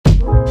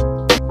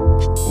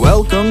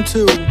welcome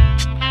to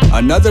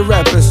another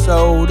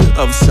episode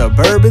of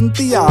Suburban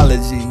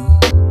Theology.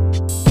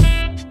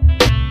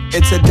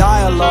 It's a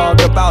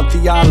dialogue about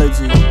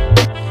theology,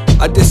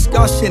 a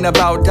discussion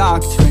about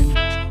doctrine.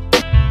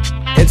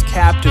 It's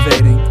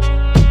captivating,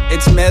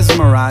 it's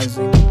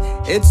mesmerizing,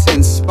 it's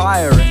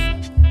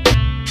inspiring.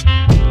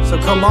 So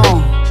come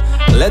on,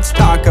 let's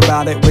talk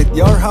about it with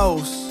your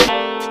hosts,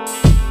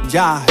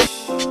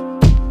 Josh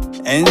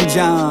and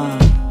John.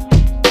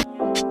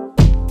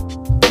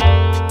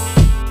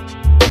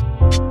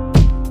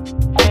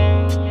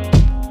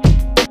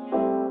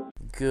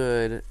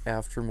 Good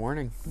after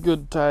morning.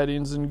 Good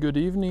tidings and good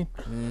evening.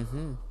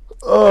 Mm-hmm.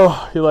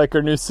 Oh, you like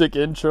our new sick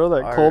intro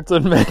that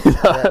Colton made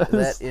us?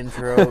 That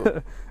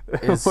intro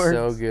is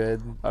so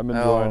good. I'm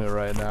enjoying it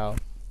right now.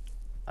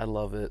 I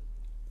love it.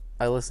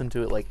 I listened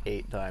to it like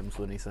 8 times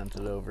when he sent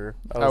it over.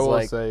 I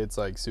will say it's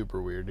like super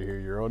weird to hear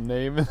your own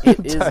name in it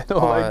the is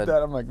title odd. like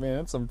that. I'm like, man,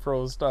 that's some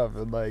pro stuff.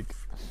 And like,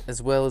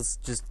 as well as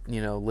just,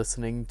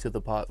 listening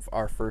to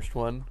our first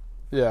one.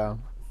 Yeah.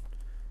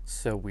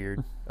 So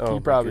weird. He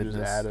probably just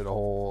added a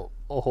whole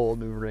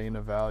new reign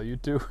of value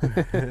to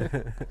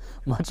it.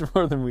 Much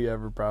more than we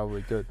ever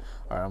probably could.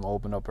 All right, I'm gonna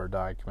open up our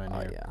document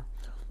here. Yeah.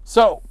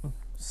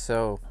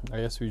 So I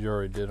guess we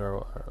already did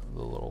the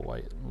little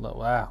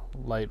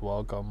light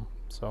welcome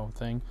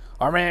thing.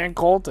 Our man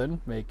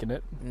Colton making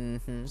it.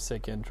 Mm-hmm.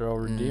 Sick intro,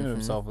 redeeming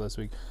himself this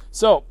week.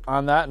 So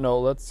on that note,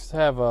 let's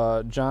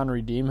have John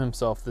redeem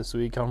himself this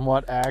week on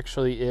what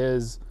actually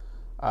is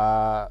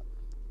the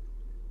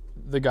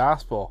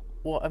gospel.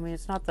 Well, I mean,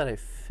 it's not that I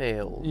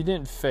failed. You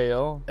didn't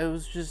fail. It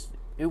was just,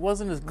 it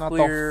wasn't as Not the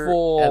clear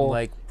full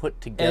and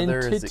put together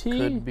as it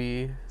could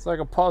be. It's like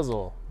a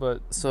puzzle,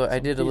 but So I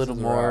did a little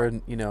pieces more, are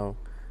and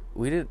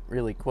we didn't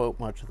really quote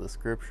much of the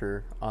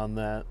scripture on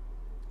that.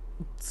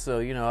 So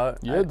you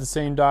had the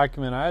same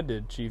document I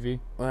did, Chiefy.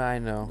 Well, I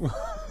know,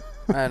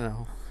 I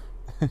know.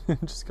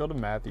 Just go to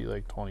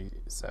Matthew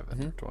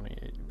 27 or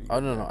 28. Oh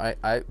no,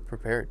 I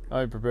prepared.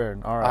 Oh, you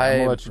prepared. All right, I'm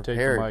gonna let you take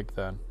the mic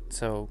then.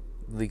 So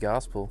the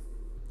gospel.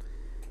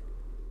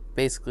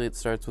 Basically, it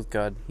starts with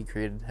God. He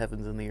created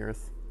heavens and the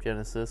earth.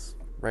 Genesis,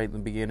 right in the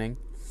beginning.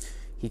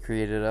 He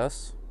created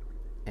us,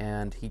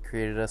 and He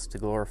created us to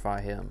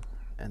glorify Him.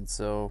 And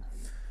so,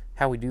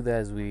 how we do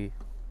that is we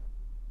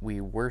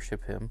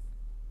worship Him,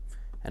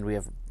 and we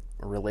have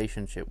a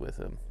relationship with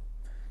Him.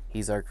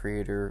 He's our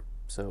creator,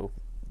 so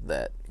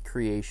that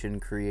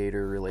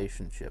creator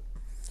relationship.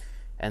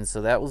 And so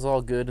that was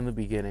all good in the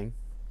beginning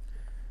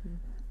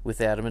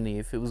with Adam and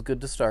Eve. It was good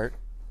to start,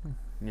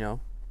 and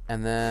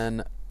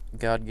then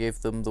God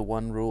gave them the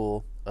one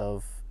rule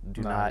of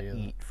do not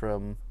eat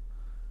from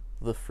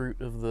the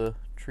fruit of the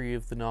tree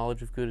of the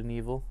knowledge of good and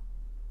evil.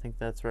 I think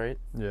that's right.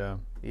 Yeah.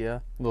 Yeah.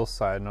 Little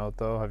side note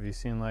though, have you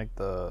seen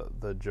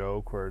the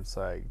joke where it's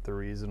like the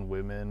reason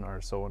women are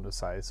so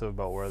indecisive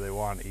about where they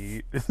want to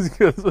eat is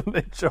because when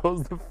they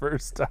chose the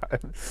first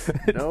time,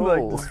 it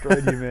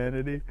destroyed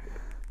humanity.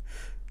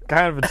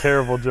 Kind of a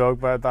terrible joke,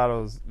 but I thought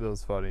it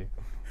was funny.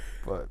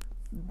 But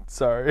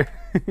sorry,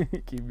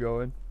 keep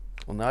going.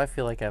 Well, now I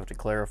feel like I have to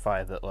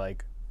clarify that,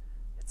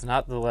 it's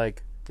not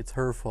it's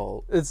her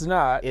fault. It's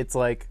not. It's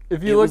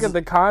if you look at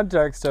the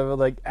context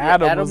of it,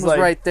 Adam was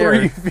right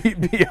there. 3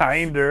 feet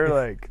behind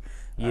her,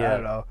 yeah. I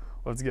don't know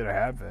what's going to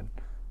happen.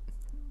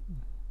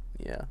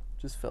 Yeah,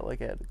 just felt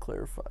like I had to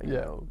clarify,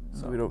 so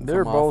we don't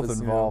they're come both off as,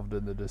 involved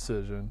in the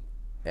decision.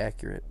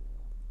 Accurate.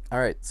 All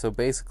right, so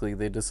basically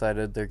they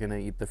decided they're going to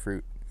eat the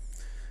fruit,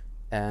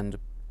 and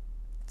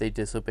they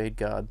disobeyed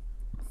God,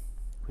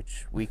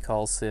 which we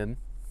call sin.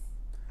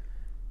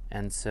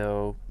 And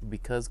so,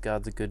 because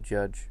God's a good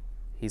judge,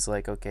 He's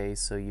like, okay,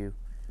 so you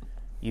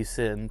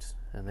sinned,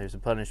 and there's a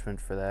punishment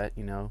for that.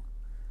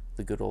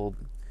 The good old,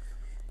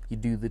 you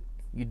do the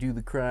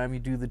crime, you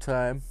do the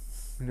time,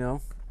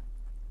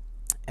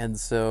 And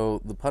so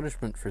the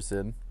punishment for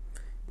sin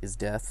is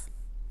death,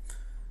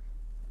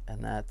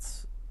 and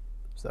that's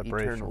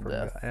eternal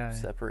death,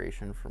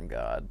 separation from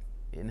God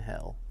in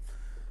hell.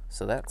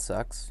 So that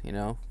sucks,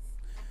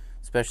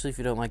 especially if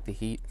you don't like the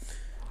heat.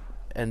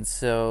 And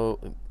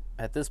so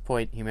at this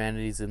point,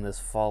 humanity's in this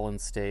fallen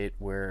state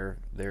where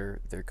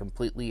they're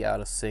completely out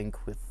of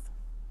sync with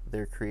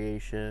their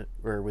creation,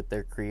 or with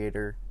their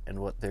creator and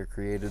what they're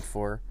created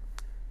for.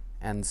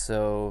 And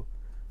so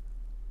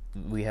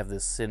we have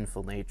this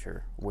sinful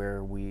nature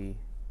where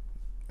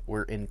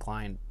we're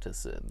inclined to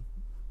sin,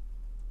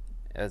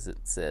 as it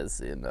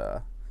says in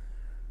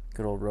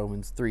good old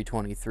Romans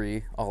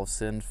 3:23, all have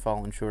sinned,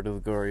 fallen short of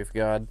the glory of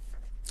God.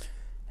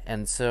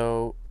 And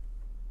so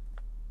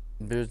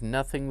there's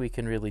nothing we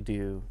can really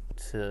do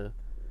to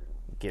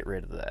get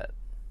rid of that.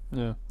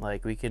 Yeah.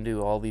 We can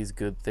do all these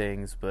good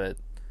things, but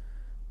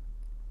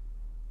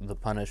the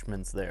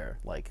punishment's there.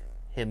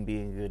 Him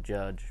being a good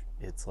judge,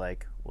 it's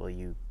well,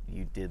 you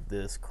did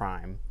this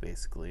crime,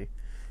 basically,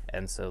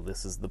 and so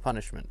this is the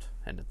punishment.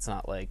 And it's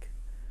not like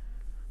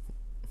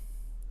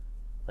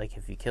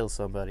if you kill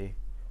somebody,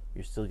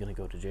 you're still gonna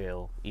go to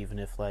jail, even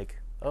if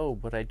oh,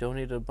 but I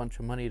donated a bunch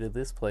of money to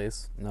this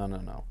place.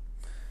 No.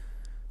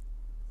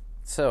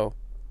 So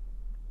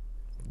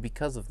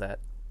because of that,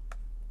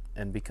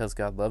 and because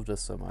God loved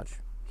us so much,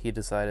 he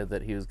decided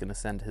that he was going to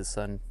send his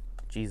son,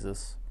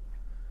 Jesus.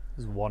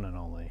 His one and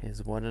only.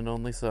 His one and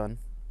only son.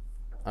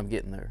 I'm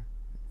getting there.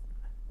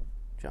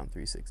 John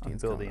 3:16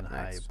 is building coming up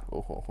hype. next.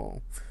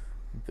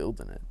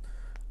 Building it.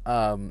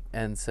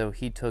 And so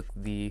he took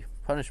the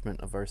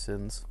punishment of our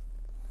sins,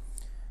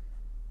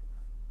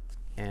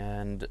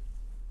 and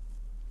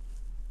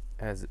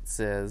as it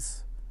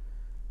says,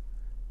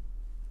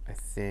 it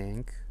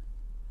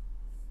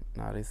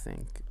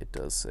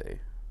does say.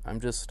 I'm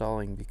just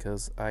stalling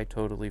because I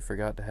totally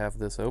forgot to have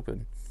this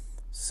open.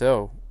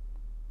 So,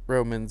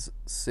 Romans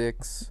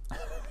 6.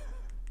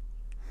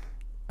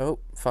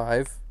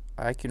 5.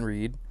 I can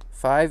read.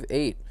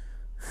 5:8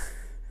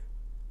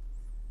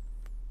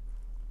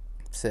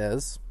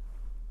 says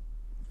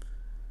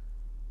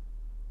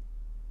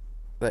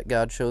that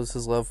God shows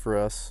his love for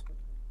us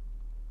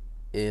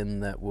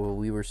in that while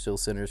we were still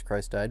sinners,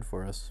 Christ died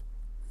for us.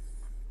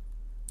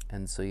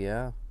 And so,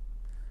 yeah,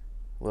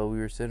 while we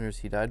were sinners,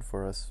 he died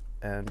for us.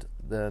 And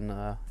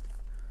then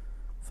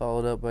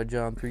followed up by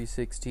John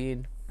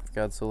 3:16,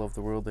 God so loved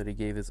the world that he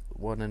gave his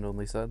one and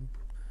only Son,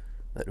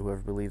 that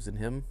whoever believes in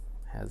him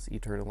has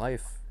eternal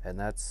life. And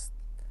that's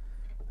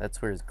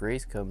where his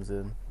grace comes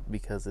in,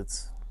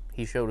 because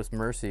he showed us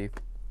mercy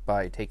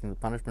by taking the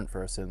punishment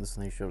for our sins,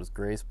 and he showed us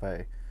grace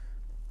by,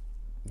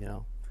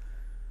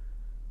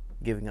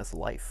 giving us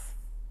life,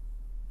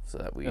 so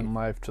that we and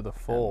life to the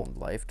full.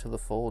 Life to the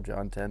full,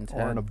 John 10:10.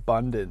 Or in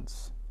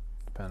abundance,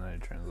 depending on your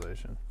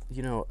translation.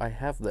 I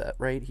have that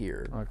right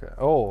here. Okay.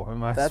 Oh,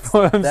 am I that's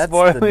spoiling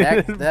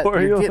the it for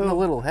you're you? getting a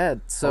little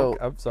head. So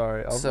okay, I'm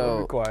sorry.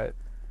 I'll be quiet.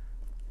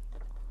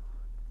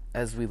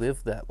 As we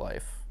live that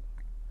life,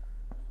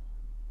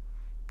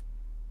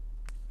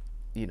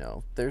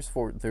 there's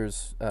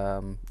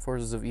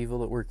forces of evil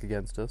that work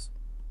against us,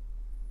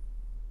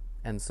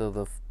 and so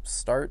the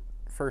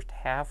first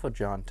half of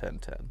John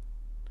 10:10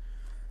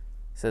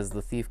 says,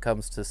 "The thief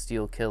comes to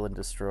steal, kill, and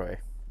destroy.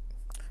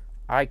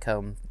 I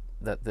come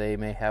that they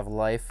may have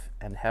life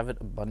and have it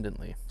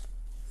abundantly."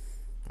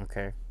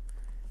 Okay,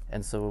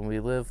 and so when we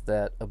live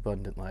that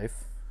abundant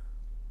life,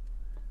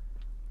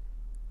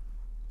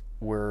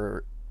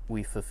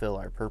 we fulfill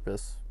our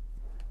purpose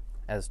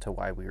as to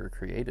why we were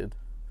created.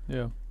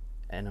 Yeah.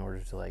 In order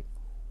to,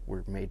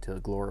 we're made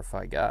to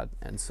glorify God.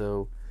 And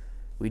so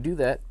we do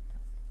that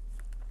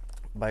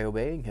by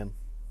obeying him.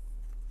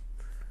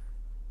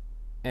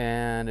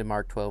 And in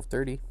Mark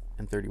 12:30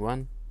 and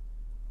 31,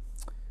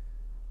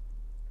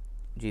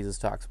 Jesus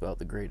talks about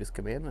the greatest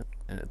commandment,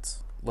 and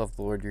it's love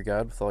the Lord your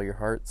God with all your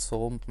heart,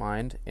 soul,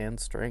 mind, and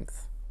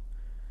strength.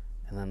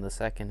 And then the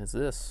second is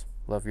this: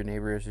 love your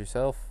neighbor as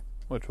yourself.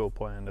 Which we'll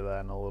play into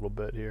that in a little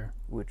bit here.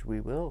 Which we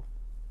will.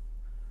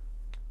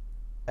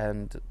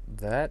 And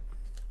that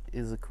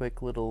is a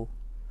quick little,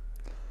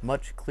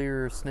 much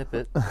clearer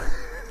snippet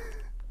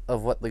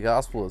of what the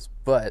gospel is.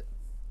 But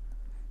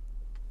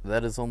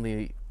that is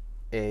only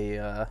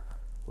a,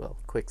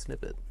 quick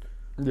snippet.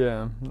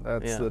 Yeah,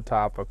 that's the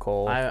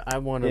topical,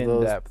 I'm one of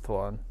those in-depth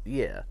one.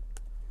 Yeah.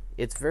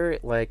 It's very,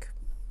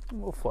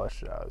 we'll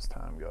flesh it out as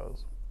time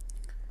goes.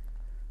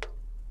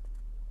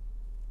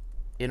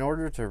 In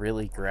order to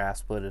really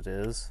grasp what it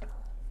is,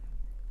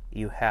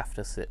 you have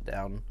to sit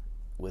down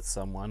with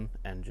someone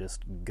and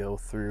just go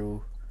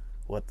through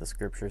what the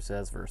scripture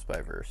says verse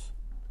by verse.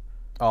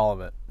 All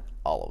of it.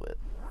 All of it.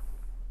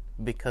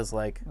 Because,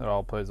 it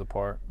all plays a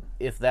part.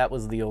 If that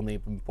was the only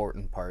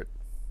important part,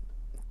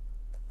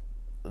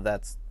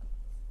 that's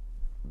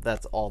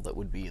all that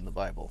would be in the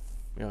Bible.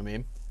 You know what I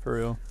mean? For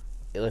real.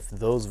 If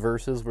those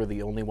verses were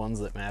the only ones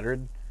that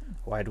mattered,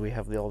 why do we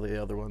have all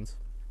the other ones?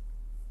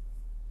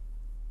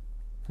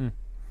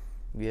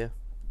 Yeah.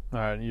 All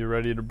right, you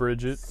ready to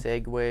bridge it?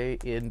 We'll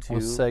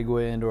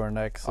segue into our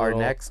next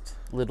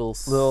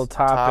little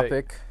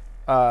topic.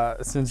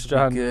 Since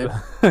John did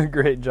a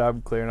great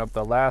job clearing up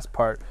the last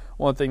part,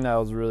 one thing that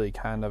was really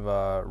kind of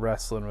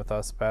wrestling with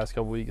us the past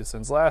couple weeks is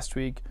since last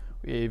week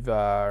we have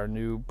our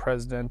new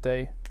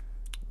Presidente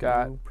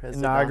got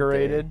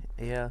inaugurated.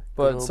 Yeah.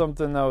 But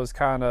something that was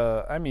kind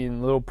of, a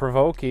little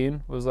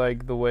provoking was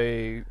the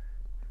way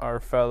our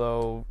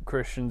fellow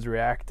Christians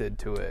reacted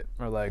to it,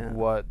 or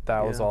what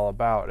that was all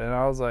about. And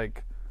I was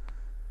like,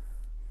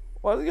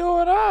 what's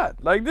going on?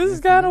 This is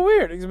kind of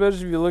weird,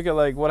 especially if you look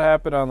at what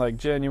happened on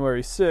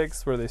January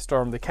 6th, where they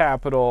stormed the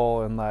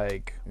Capitol and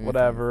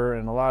whatever,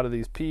 and a lot of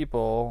these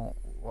people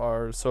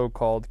are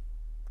so-called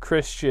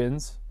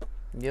Christians.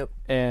 Yep.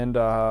 And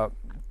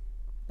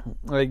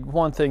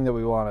one thing that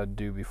we want to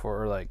do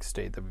before,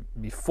 state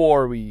that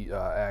before we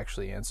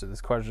actually answer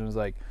this question is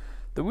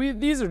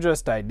these are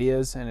just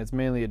ideas, and it's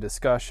mainly a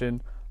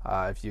discussion.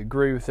 If you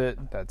agree with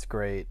it, that's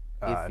great.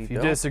 If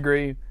you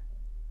disagree,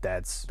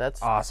 that's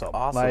awesome.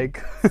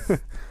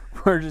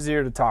 We're just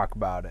here to talk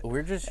about it.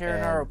 We're just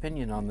sharing our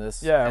opinion on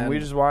this. Yeah, and we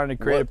just wanted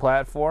to create a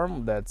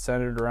platform that's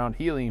centered around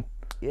healing.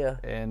 Yeah.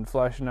 And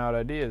fleshing out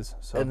ideas.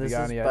 So and if you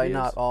got any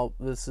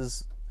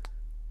ideas.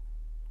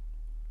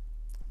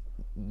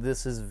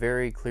 This is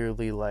very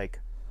clearly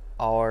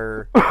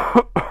our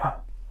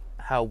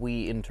how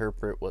we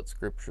interpret what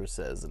Scripture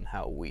says and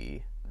how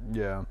we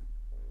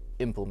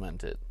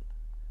implement it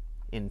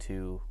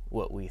into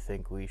what we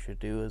think we should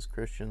do as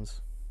Christians.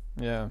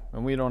 Yeah,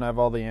 and we don't have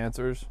all the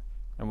answers,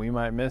 and we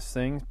might miss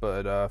things,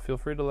 but feel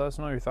free to let us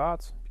know your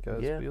thoughts,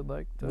 because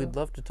we'd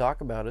love to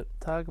talk about it.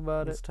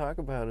 Let's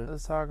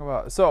talk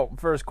about it. So,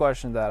 first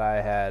question that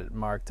I had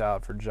marked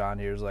out for John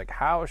here is, like,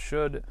 how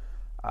should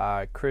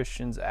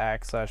Christians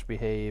act /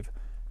 behave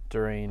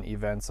during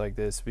events like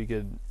this? We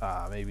could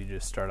maybe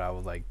just start out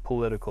with, like,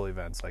 political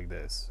events like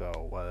this.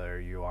 So,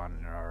 whether you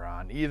are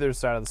on either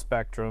side of the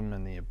spectrum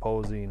and the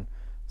opposing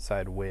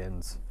side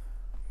wins,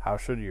 how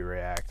should you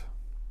react?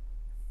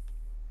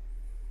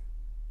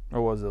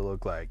 Or what does it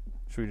look like?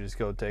 Should we just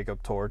go take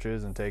up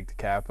torches and take the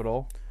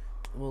Capitol?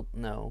 Well,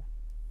 no.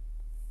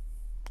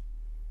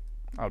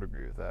 I would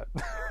agree with that.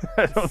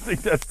 I don't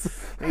think that's...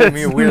 You gave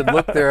me a weird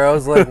look there. I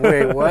was like,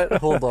 wait, what?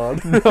 Hold on.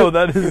 No,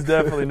 that is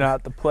definitely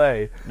not the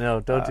play.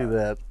 No, don't do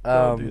that.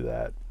 Don't do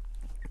that.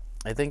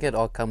 I think it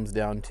all comes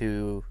down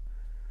to...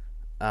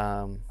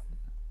 well,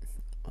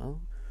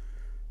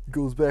 it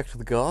goes back to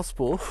the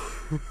gospel.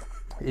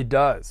 It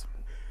does.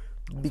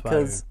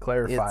 Because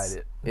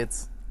clarified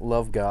it's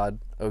love God,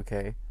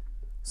 okay.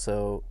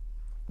 So,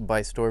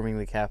 by storming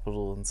the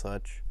Capitol and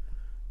such,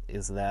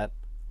 is that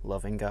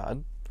loving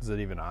God? Is it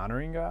even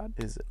honoring God?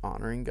 Is it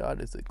honoring God?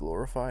 Is it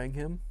glorifying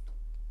Him?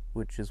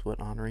 Which is what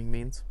honoring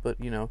means, but,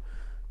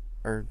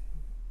 or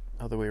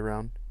other way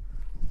around.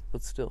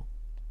 But still.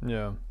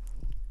 Yeah.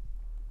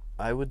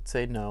 I would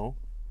say no.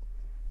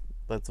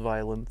 That's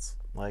violence.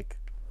 Like,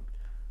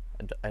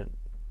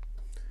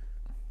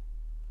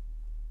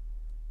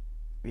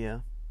 yeah.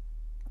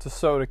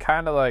 So to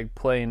kind of like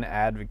play an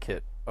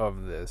advocate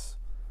of this,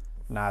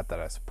 not that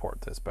I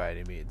support this by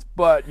any means,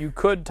 but you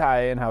could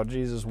tie in how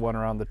Jesus went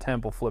around the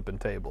temple flipping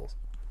tables.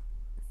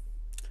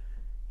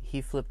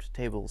 He flipped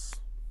tables.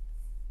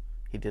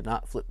 He did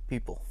not flip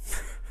people.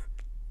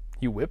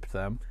 He whipped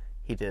them.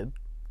 He did.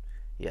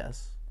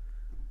 Yes.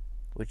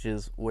 Which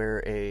is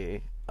where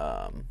a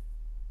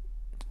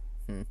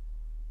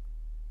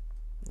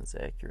that's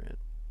accurate.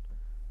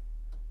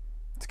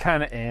 To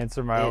kind of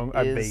answer my own,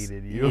 I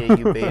baited you. Yeah,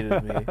 you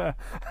baited me.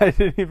 I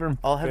didn't even.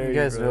 I'll have you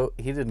guys know,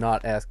 he did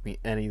not ask me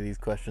any of these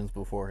questions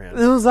beforehand.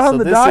 It was on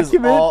the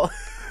document.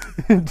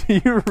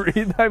 Do you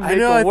read? I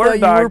know. I thought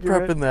you were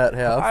prepping that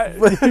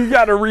half. You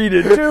got to read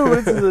it too.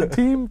 This is a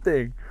team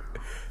thing.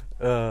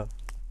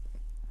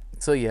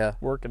 So yeah,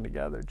 working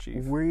together,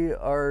 Chief. We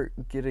are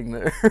getting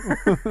there.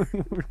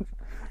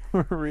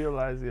 We're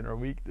realizing our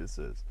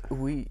weaknesses.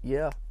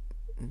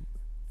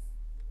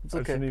 It's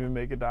I shouldn't even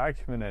make a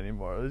document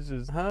anymore. Let's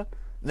just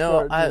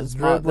No, that's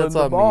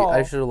on me.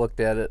 I should have looked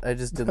at it. I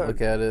just didn't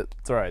look at it.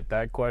 It's all right.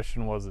 That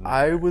question wasn't.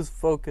 I was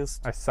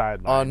focused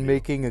on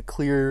making a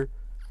clear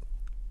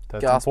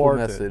gospel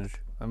message.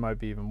 That might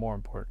be even more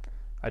important.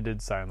 I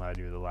did sideline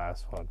you the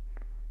last one.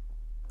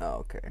 Oh,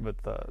 okay.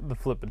 But the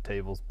flipping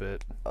tables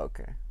bit.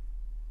 Okay.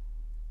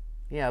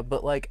 Yeah,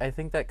 but like I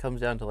think that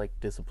comes down to like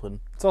discipline.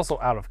 It's also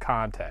out of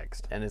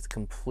context. And it's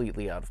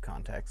completely out of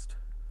context.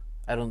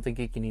 I don't think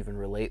you can even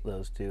relate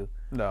those two.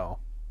 No.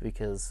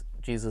 Because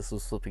Jesus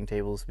was flipping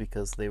tables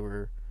because they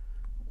were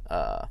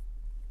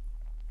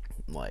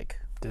like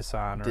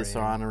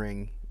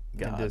dishonoring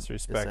God, and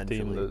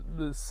disrespecting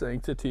the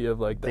sanctity of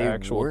like the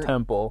actual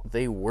temple.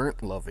 They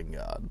weren't loving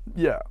God.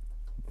 Yeah.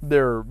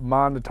 They're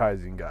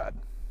monetizing God.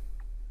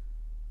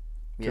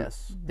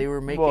 Yes. They were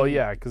making... Well,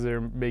 yeah, because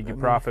they're making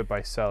profit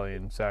by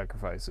selling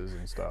sacrifices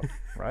and stuff,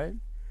 right?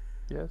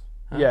 Yes?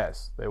 Huh?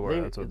 Yes, they were.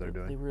 That's what they're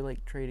doing. They were,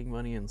 like, trading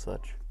money and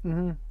such.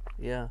 Mm-hmm.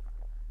 Yeah.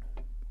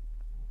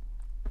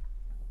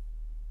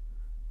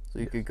 So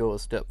you could go a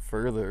step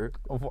further.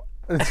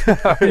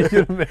 How are you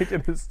going to make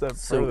it a step further?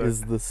 So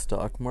is the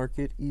stock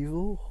market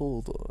evil?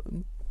 Hold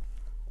on.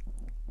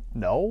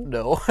 No.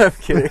 No, I'm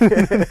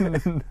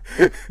kidding.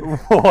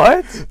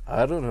 What?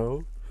 I don't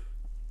know.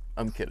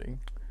 I'm kidding.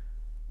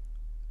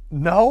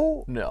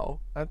 No? No.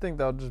 I think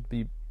they'll just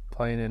be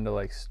playing into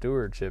like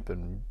stewardship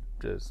and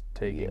just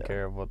taking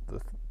care of what the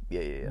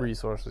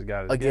resources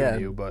God has given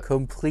you. But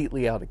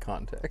completely out of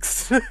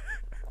context.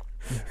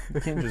 You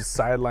can't just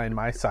sideline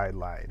my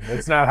sideline.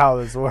 That's not how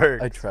this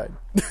works. I tried.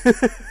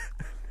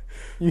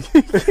 You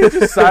can't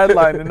just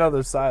sideline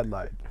another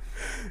sideline.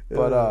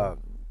 But,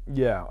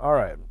 yeah, all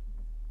right.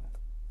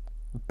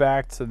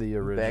 Back to the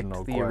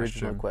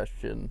original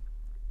question.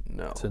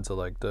 No. Since I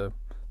like to...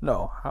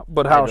 No,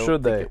 but how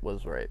should they? It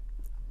was right.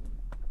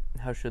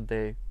 How should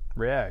they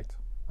react?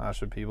 How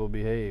should people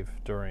behave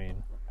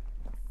during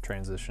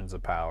transitions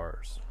of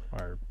powers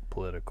or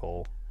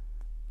political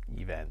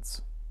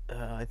events?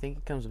 I think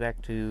it comes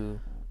back to...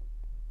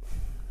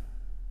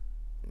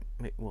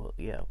 Well,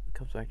 yeah, it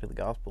comes back to the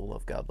gospel.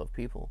 Love God, love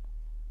people.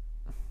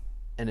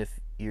 And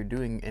if you're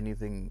doing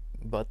anything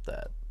but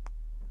that,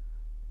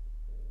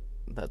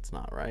 that's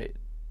not right.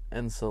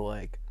 And so,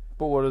 like...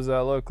 But what does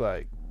that look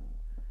like?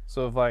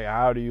 So, if, like,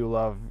 how do you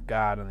love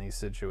God in these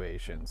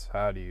situations?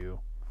 How do you...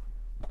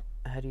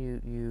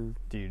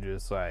 Do you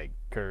just, like,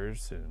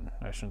 curse? And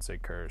I shouldn't say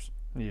curse.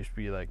 You just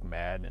be, like,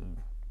 mad and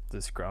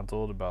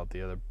disgruntled about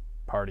the other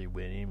party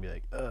winning, be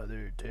like, oh,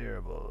 they're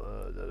terrible,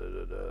 da, da,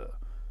 da, da.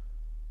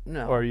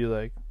 No. Or are you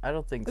like, I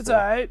don't think it's so.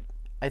 alright.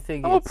 I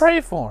think I'll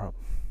pray for him.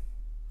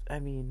 I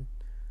mean,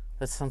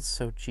 that sounds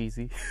so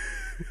cheesy.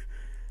 I'm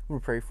gonna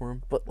pray for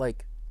him, but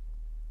like,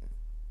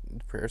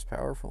 prayer's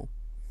powerful.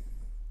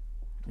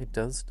 It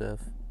does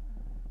stuff.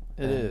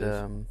 It is.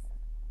 I'm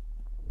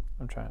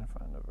trying to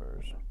find a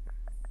verse.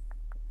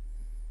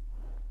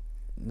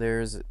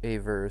 There's a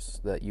verse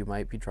that you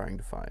might be trying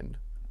to find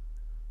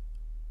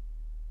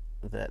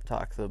that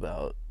talks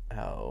about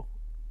how,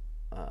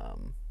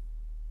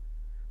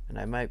 and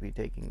I might be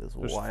taking this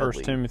There's wildly.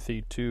 1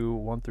 Timothy 2,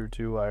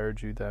 1-2. I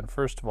urge you then,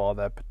 first of all,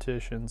 that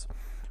petitions,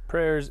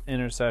 prayers,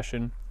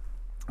 intercession,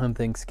 and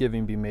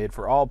thanksgiving be made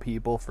for all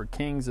people, for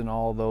kings and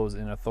all those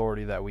in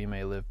authority, that we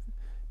may live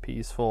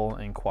peaceful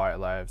and quiet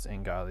lives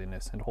in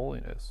godliness and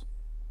holiness.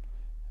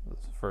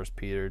 1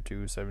 Peter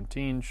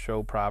 2:17,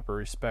 show proper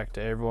respect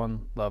to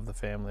everyone, love the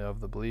family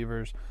of the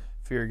believers,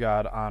 fear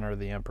God, honor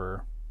the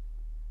emperor.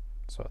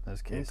 So in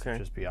this case, it'd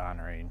just be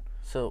honoring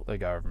the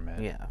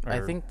government. Yeah, I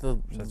think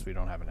since we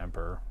don't have an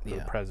emperor,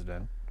 the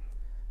president.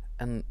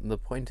 And the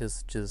point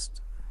is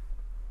just,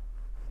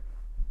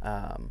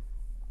 I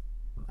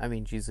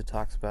mean, Jesus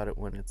talks about it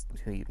when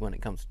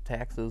it comes to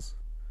taxes.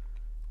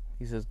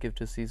 He says, "Give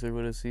to Caesar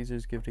what is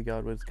Caesar's, give to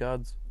God what is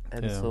God's."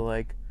 And so,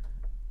 like,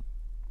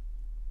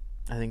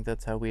 I think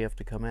that's how we have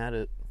to come at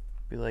it.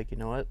 Be like, you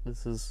know what?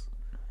 This is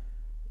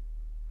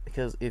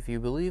because if you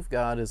believe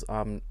God is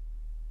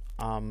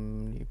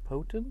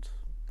omnipotent,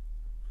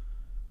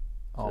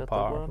 all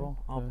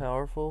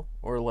powerful,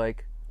 or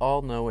like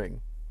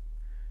all-knowing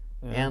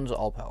and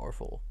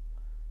all-powerful,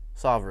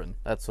 sovereign.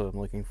 That's what I'm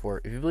looking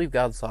for. If you believe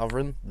God's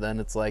sovereign, then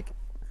it's like,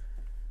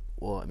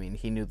 well, I mean,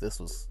 he knew this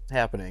was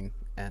happening,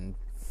 and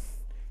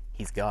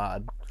he's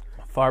God.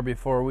 Far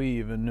before we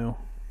even knew.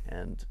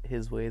 And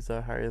his ways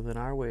are higher than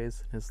our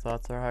ways. His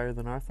thoughts are higher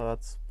than our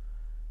thoughts.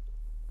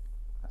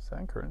 Is that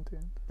in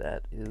Corinthians?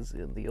 That is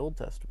in the Old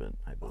Testament,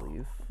 I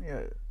believe.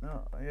 Yes,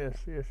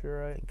 you're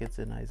right. I think it's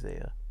in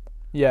Isaiah.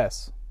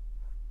 Yes.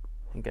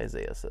 I think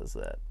Isaiah says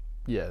that.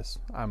 Yes,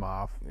 I'm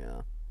off.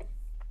 Yeah.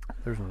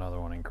 There's another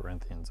one in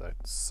Corinthians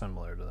that's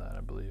similar to that,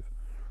 I believe.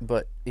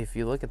 But if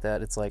you look at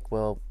that, it's like,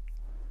 well,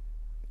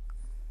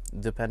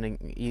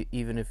 depending,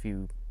 even if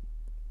you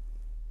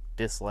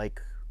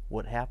dislike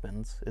what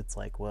happens, it's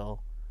like,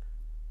 well,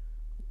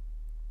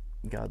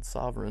 God's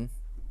sovereign.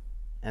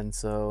 And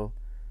so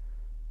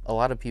a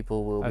lot of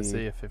people will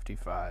Isaiah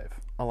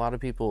 55. A lot of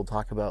people will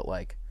talk about,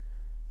 like,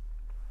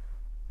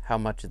 how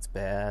much it's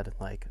bad, and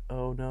like,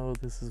 oh no,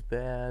 this is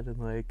bad, and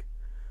like,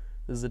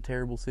 this is a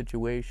terrible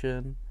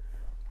situation.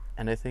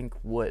 And I think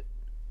what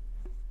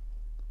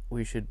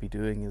we should be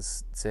doing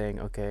is saying,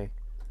 okay,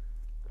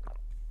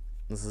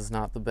 this is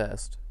not the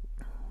best,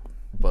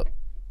 but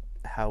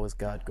how is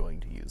God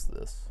going to use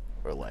this?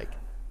 Or like,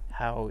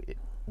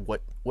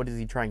 what is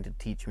he trying to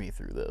teach me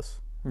through this?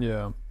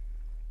 Yeah.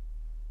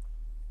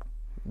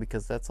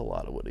 Because that's a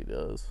lot of what he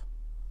does.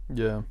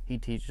 Yeah. He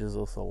teaches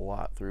us a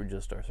lot through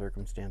just our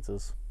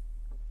circumstances.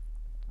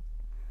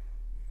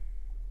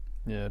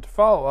 Yeah, to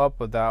follow up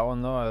with that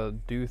one, though, I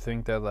do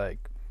think that,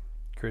 like,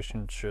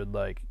 Christians should,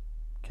 like,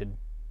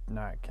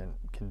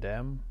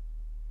 condemn?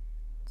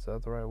 Is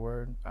that the right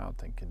word? I don't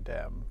think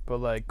condemn. But,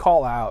 like,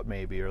 call out,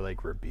 maybe, or,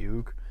 like,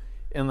 rebuke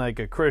in, like,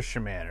 a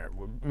Christian manner.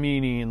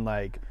 Meaning,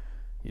 like,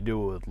 you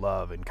do it with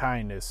love and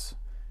kindness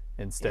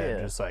instead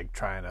of just, like,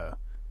 trying to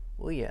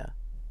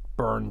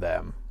burn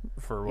them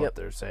for what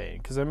they're saying.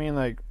 Because, I mean,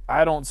 like,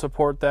 I don't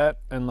support that.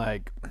 And,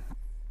 like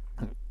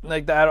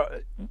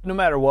that, no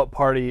matter what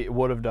party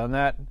would have done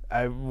that,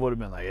 I would have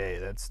been like, hey,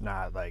 that's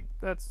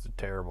a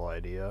terrible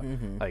idea.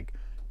 Mm-hmm. Like,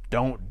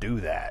 don't do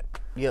that.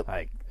 Yep.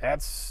 Like,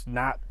 that's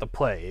not the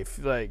play.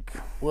 If, like,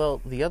 well,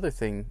 the other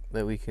thing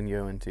that we can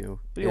go into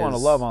you want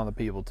to love on the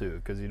people too,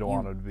 because you don't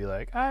want them to be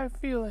like, I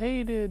feel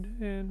hated,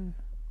 and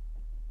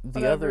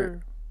the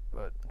other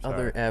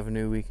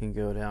avenue we can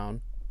go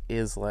down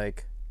is,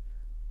 like,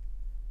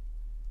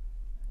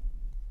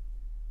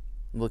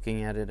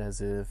 looking at it as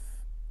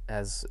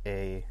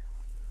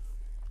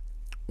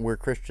we're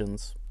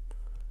Christians,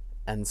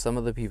 and some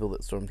of the people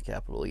that stormed the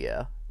Capitol,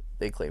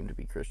 they claim to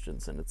be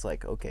Christians, and it's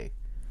like, okay,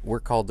 we're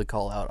called to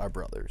call out our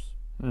brothers.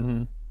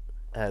 Mm-hmm.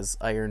 As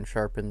iron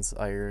sharpens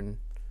iron.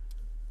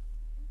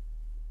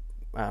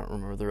 I don't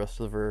remember the rest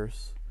of the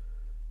verse.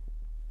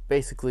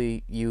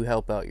 Basically, you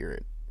help out your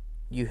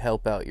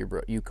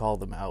bro. You call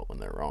them out when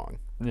they're wrong.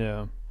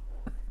 Yeah.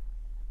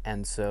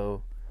 And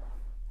so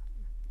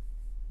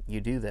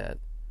you do that.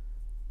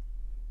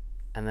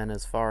 And then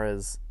as far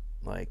as,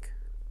 like,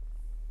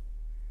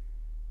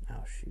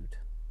 oh shoot.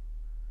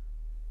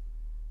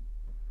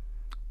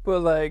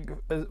 But, like,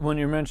 when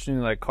you're mentioning,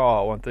 like,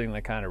 call, one thing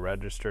that kind of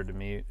registered to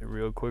me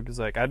real quick is,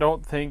 like, I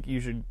don't think you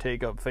should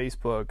take up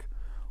Facebook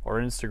or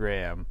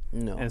Instagram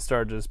and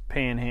start just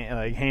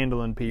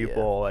handling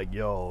people, like,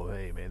 yo,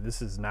 hey, man,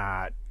 this is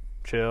not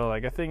chill.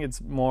 Like, I think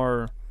it's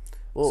more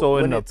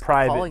in a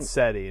private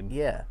setting.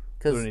 Yeah,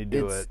 because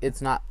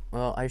it's not,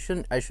 well, I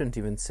shouldn't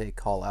even say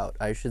call out.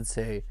 I should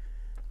say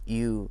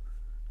you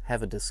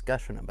have a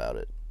discussion about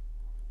it.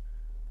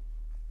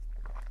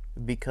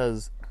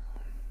 Because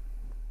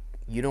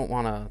you don't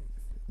want to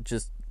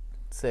just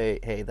say,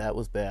 hey, that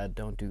was bad,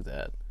 don't do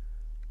that.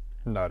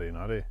 Naughty.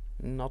 Naughty.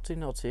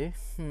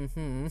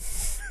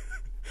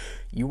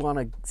 You want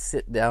to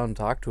sit down and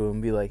talk to him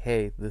and be like,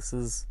 hey, this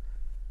is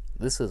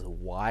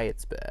why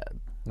it's bad.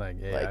 Like,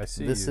 yeah, I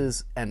see this you.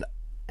 is, and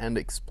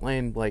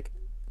explain, like,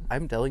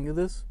 I'm telling you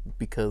this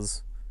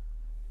because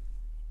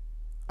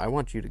I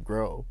want you to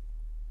grow.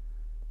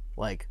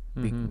 Like,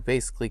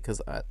 basically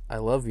because I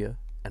love you,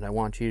 and I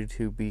want you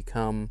to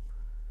become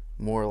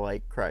more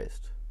like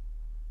Christ.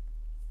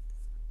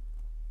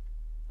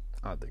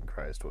 I think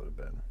Christ would have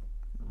been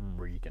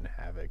wreaking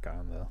havoc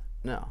on the...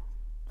 No.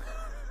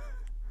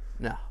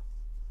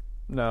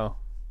 No,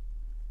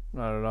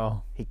 not at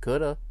all. He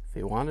could have, if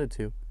he wanted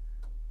to.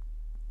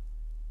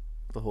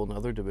 It's a whole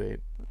nother debate.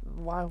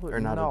 Why would... Or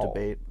not a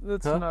debate.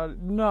 That's not...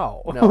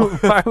 No. No.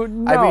 Why would...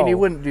 No. I mean, he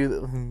wouldn't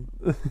do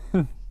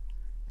that.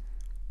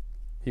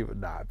 He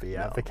would not be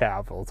at the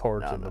Capitol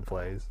torching the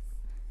place.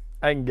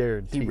 I can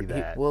guarantee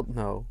that. Well,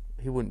 no,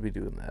 he wouldn't be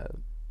doing that.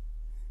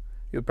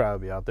 He would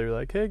probably be out there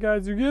like, hey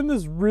guys, you're getting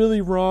this really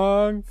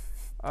wrong.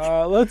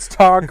 Let's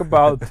talk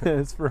about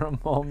this for a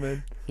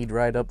moment. He'd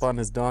ride up on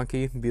his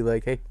donkey and be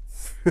like, hey.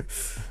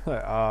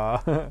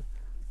 The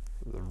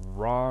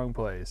wrong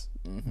place.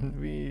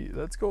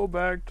 Let's go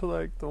back to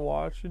like the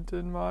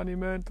Washington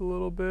Monument a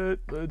little bit.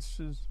 Let's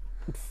just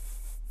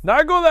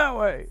not go that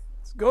way.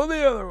 Let's go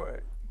the other way.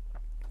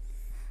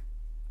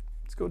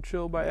 Let's go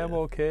chill by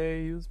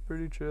MLK. He was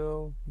pretty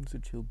chill. He's a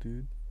chill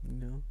dude, you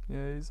know?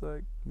 Yeah, he's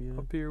like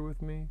up here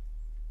with me.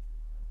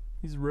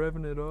 He's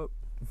revving it up.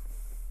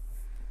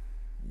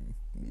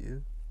 Yeah.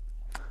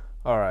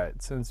 All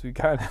right, since we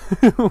kind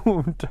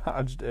of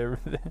dodged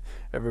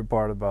every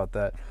part about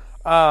that.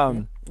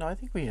 No, I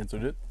think we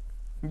answered it.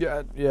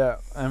 Yeah.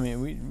 I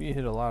mean, we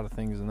hit a lot of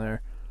things in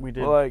there. We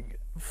did. Well, like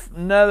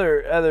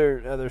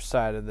other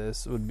side of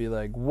this would be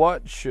like,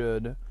 what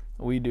should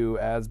we do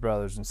as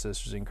brothers and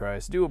sisters in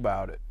Christ do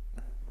about it?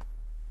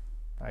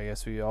 I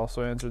guess we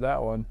also answered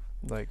that one.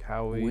 Like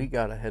how we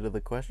got ahead of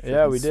the question.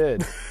 Yeah, we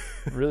did.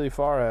 Really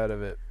far ahead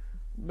of it.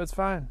 But it's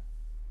fine.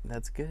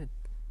 That's good.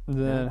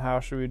 Then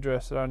how should we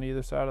address it on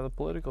either side of the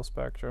political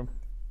spectrum?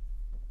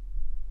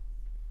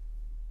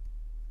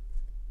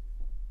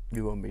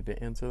 You want me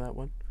to answer that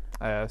one?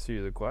 I asked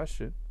you the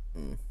question.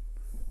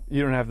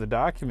 You don't have the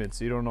documents,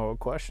 so you don't know what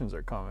questions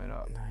are coming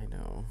up. I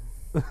know.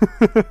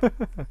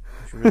 I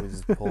should really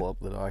just pull up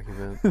the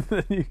document.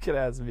 Then you could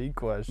ask me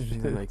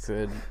questions. Then I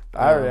could.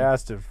 I already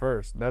asked it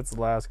first. That's the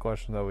last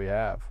question that we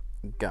have.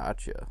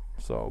 Gotcha.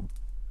 So,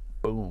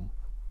 boom.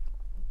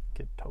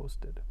 Get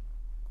toasted.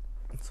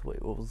 So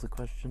wait, what was the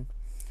question?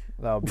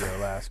 That'll be our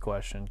last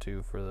question,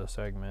 too, for the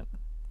segment.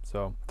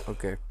 So,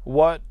 okay.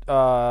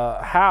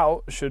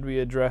 How should we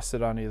address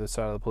it on either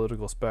side of the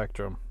political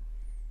spectrum?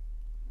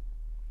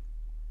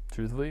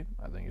 Truthfully,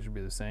 I think it should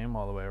be the same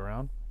all the way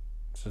around.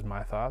 This is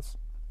my thoughts.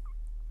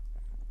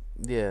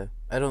 Yeah,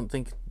 I don't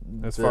think...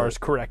 As far as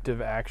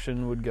corrective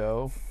action would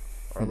go,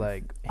 or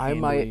like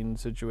handling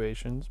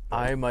situations.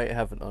 I might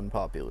have an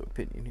unpopular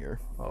opinion here.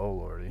 Oh,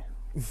 Lordy.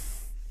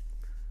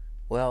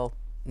 Well,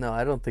 no,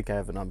 I don't think I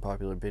have an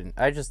unpopular opinion.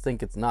 I just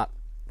think it's not...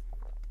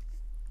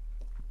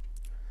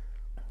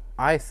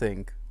 I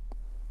think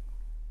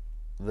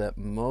that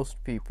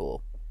most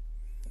people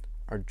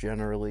are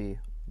generally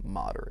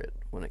moderate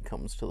when it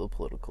comes to the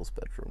political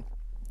spectrum.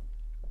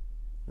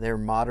 They're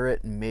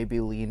moderate and maybe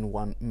lean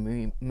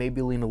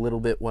a little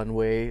bit one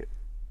way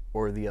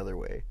or the other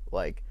way.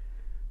 Like,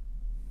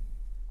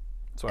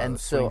 that's why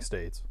swing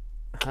states.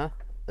 Huh?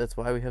 That's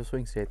why we have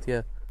swing states,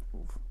 yeah.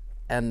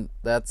 And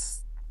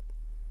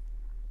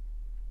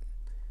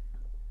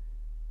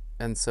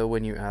so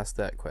when you ask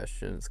that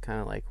question, it's kind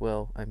of like,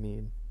 well, I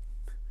mean,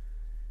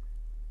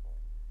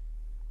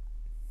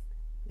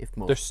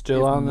 they're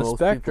still on the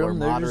spectrum,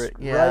 they're moderate,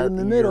 just right in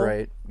the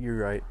middle. You're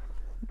right.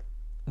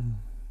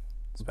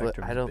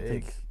 But I don't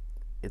think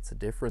it's a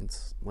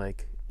difference.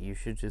 Like, you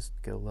should just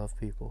go love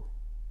people.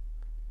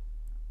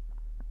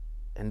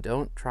 And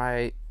don't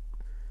try...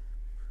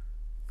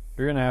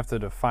 You're going to have to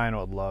define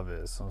what love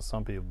is. So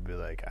some people be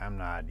like, I'm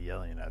not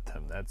yelling at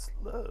them. That's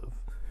love.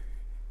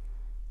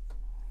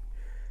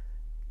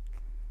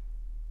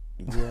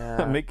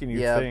 Yeah. I'm making you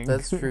think. Yeah,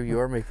 that's true. You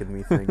are making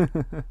me think.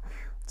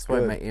 That's why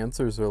my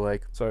answers are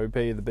like... So we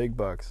pay you the big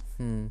bucks.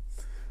 The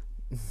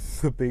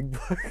big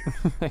buck?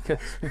 I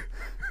guess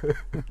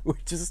we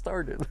just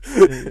started.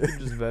 You can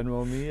just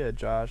Venmo me at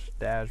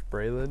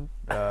Josh-Braylon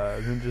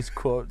and just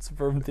quote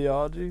Suburban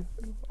Theology.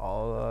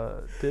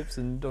 All tips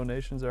and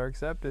donations are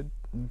accepted.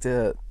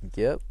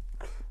 Yep.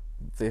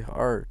 They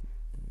are.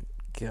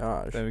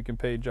 Gosh. Then we can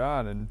pay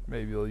John and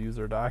maybe he'll use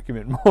our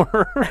document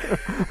more.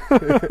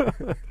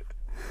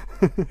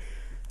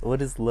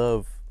 What is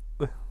love?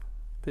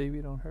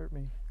 Baby, don't hurt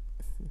me.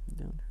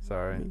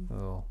 Sorry.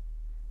 No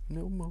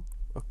more.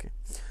 Okay.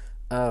 Is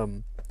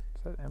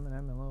that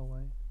Eminem and Lil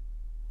Wayne?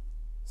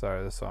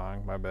 Sorry, the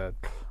song. My bad.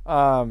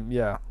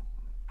 Yeah.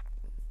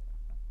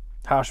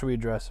 How should we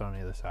address it on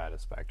either side of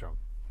the spectrum?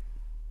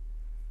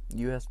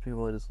 You asked me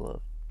what is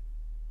love.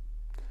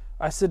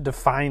 I said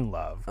define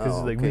love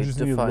because we just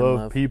need to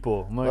love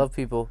people. Like, love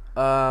people.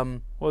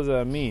 What does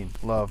that mean?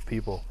 Love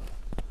people.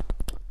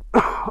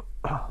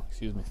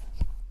 Excuse me.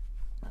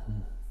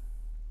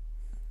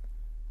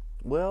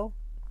 Well,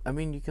 I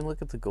mean, you can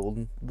look at the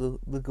golden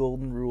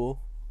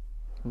rule.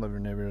 Love your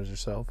neighbor as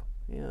yourself.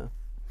 Yeah.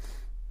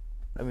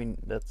 I mean,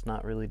 that's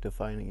not really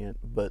defining it,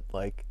 but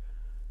like,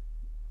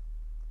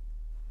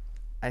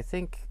 I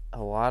think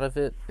a lot of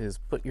it is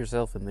put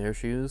yourself in their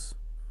shoes.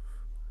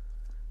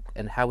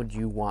 And how would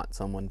you want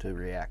someone to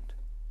react?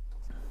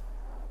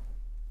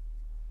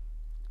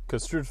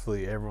 Because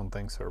truthfully, everyone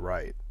thinks they're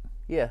right.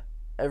 Yeah,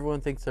 everyone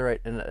thinks they're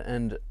right,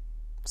 and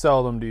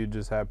seldom do you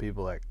just have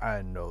people like,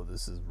 I know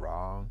this is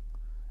wrong,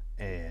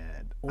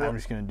 and I'm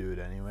just gonna do it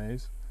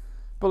anyways.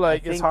 But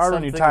like, it's hard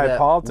when you tie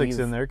politics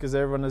in there because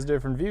everyone has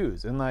different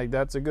views, and like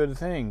that's a good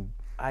thing.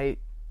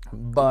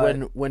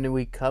 But when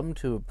we come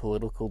to a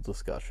political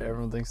discussion,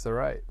 everyone thinks they're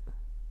right.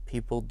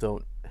 People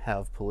don't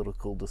have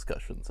political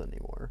discussions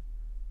anymore.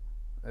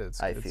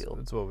 I feel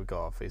it's what we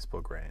call a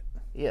Facebook rant.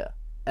 Yeah.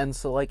 And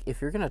so, like,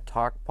 if you're going to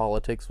talk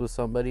politics with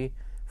somebody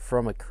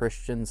from a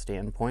Christian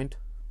standpoint,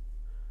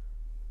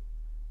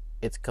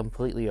 it's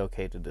completely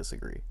okay to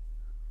disagree.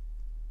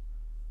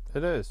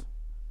 It is.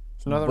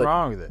 There's nothing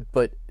wrong with it.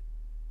 But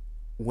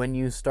when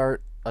you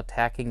start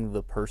attacking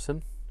the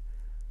person,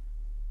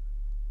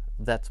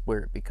 that's where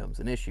it becomes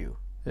an issue.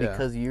 Yeah.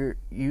 Because you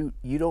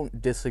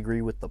don't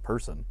disagree with the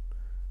person.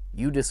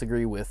 You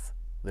disagree with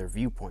their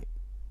viewpoint.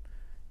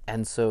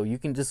 And so you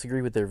can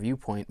disagree with their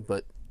viewpoint,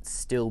 but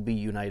still be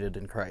united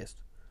in Christ.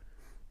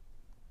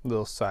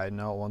 Little side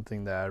note, one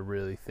thing that I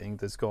really think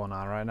that's going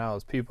on right now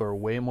is people are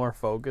way more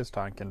focused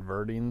on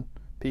converting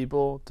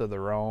people to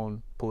their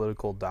own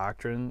political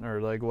doctrine or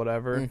like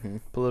whatever,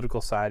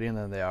 political siding,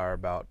 than they are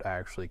about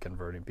actually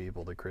converting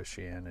people to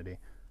Christianity.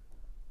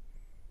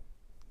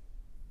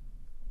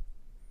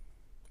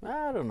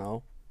 I don't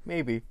know.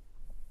 Maybe.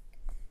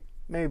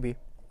 I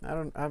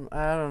don't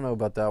know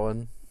about that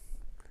one.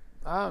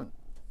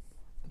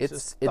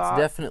 It's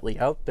definitely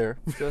out there.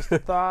 Just a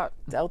thought.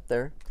 It's out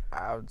there.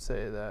 I would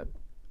say that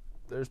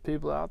there's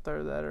people out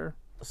there that are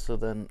so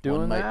then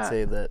one might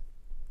say that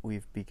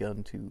we've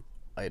begun to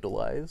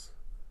idolize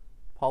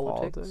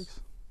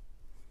politics.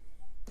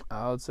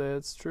 I would say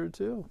it's true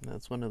too.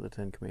 That's one of the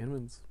 10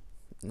 Commandments.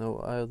 No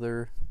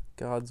other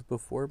gods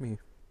before me.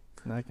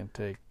 And that can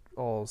take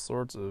all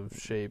sorts of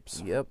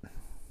shapes. Yep.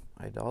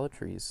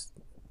 Idolatry's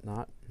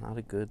not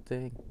a good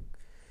thing.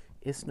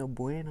 It's no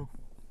bueno.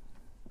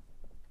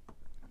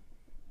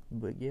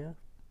 But yeah.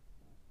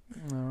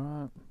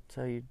 Alright. That's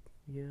how you,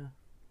 yeah.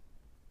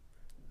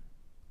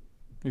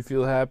 You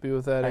feel happy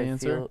with that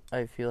answer?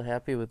 I feel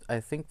happy with,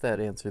 I think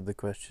that answered the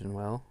question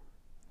well.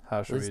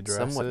 How should we address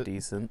it? Somewhat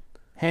decent.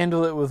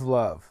 Handle it with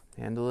love.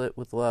 Handle it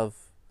with love.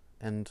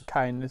 And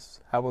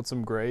kindness. How about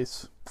some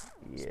grace?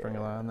 Yeah,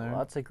 sprinkle on there.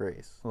 Lots of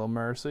grace. A little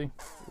mercy.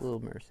 A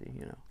little mercy,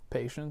 you know.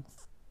 Patience.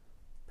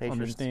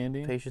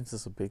 Understanding. Patience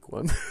is a big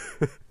one.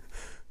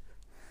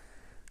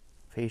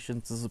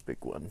 Patience is a big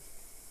one.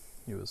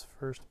 He was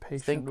first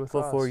patient Think with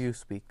before us. you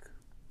speak.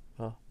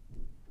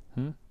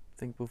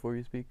 Think before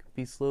you speak.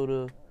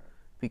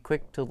 Be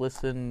quick to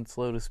listen,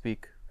 slow to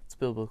speak. It's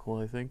biblical,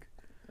 I think.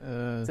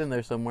 It's in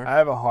there somewhere. I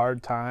have a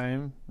hard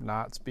time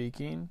not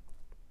speaking,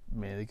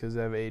 mainly because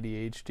I have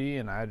ADHD,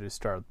 and I just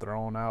start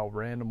throwing out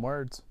random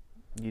words.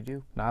 You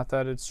do. Not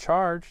that it's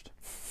charged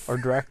or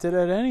directed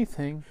at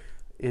anything.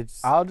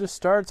 I'll just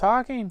start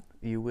talking.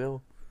 You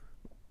will.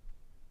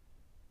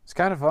 It's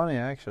kind of funny,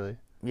 actually.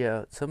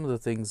 Yeah, some of the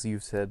things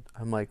you've said,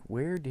 I'm like,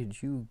 where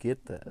did you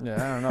get that? Yeah,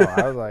 I don't know.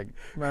 I was like,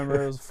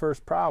 remember it was the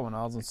first problem when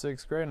I was in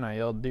 6th grade, and I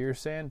yelled Dear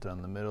Santa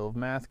in the middle of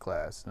math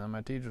class. And then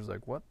my teacher was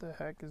like, what the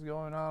heck is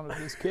going on with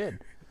this kid?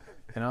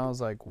 And I was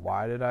like,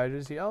 why did I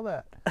just yell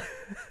that?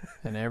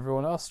 And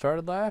everyone else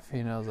started laughing.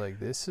 And I was like,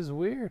 this is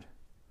weird.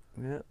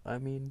 Yeah, I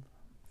mean...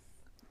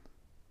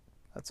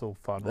 That's a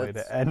fun way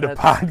to end a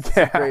podcast.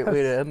 That's a great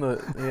way to end it.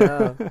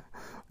 Yeah.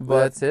 But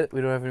that's it? We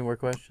don't have any more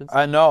questions?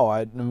 I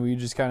know. We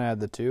just kind of had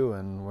the 2,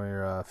 and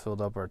we're filled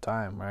up our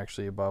time. We're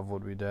actually above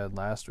what we did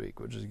last week,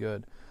 which is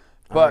good.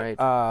 But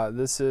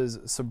this is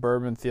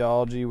Suburban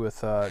Theology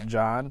with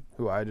John,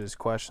 who I just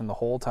questioned the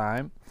whole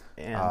time.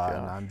 And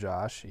I'm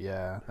Josh.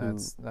 Yeah,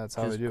 that's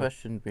how we do it. Just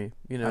questioned me.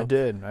 You know. I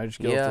did. I just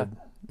guilted. Yeah.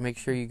 Make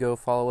sure you go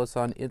follow us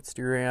on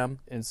Instagram.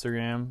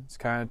 It's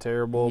kind of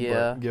terrible,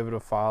 but give it a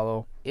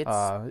follow.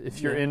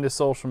 If you're into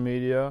social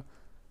media,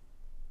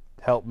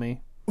 help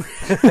me.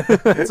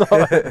 That's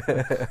all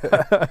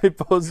I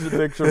posted a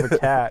picture of a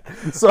cat.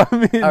 So, I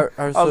mean, I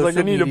was like,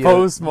 I need to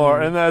post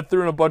more. And then I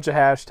threw in a bunch of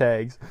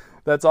hashtags.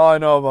 That's all I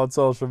know about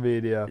social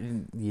media.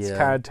 Yeah. It's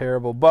kind of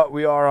terrible. But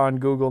we are on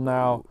Google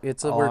now.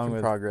 It's a work in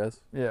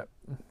progress. Yeah.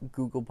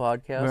 Google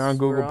Podcasts. We're on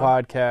Google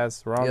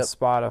Podcasts. We're on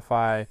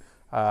Spotify.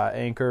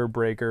 Anchor,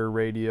 Breaker,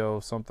 Radio,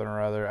 something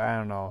or other. I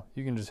don't know.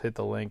 You can just hit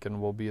the link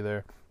and we'll be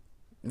there.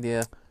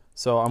 Yeah.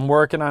 So I'm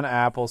working on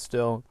Apple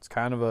still. It's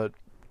kind of a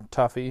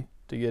toughie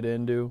to get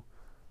into.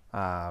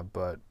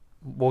 But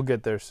we'll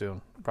get there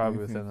soon. Probably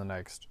within the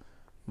next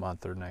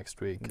month or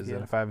next week. Because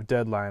then if I have a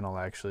deadline, I'll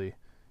actually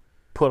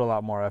put a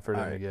lot more effort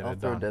into getting it done. I'll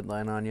throw a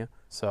deadline on you.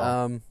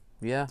 So,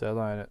 yeah.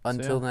 Deadline it.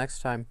 Until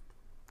next time.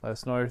 Let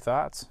us know your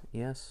thoughts.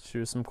 Yes.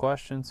 Shoot some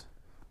questions.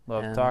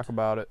 Love to talk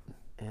about it.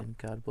 And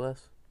God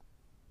bless.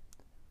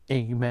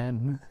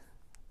 Amen.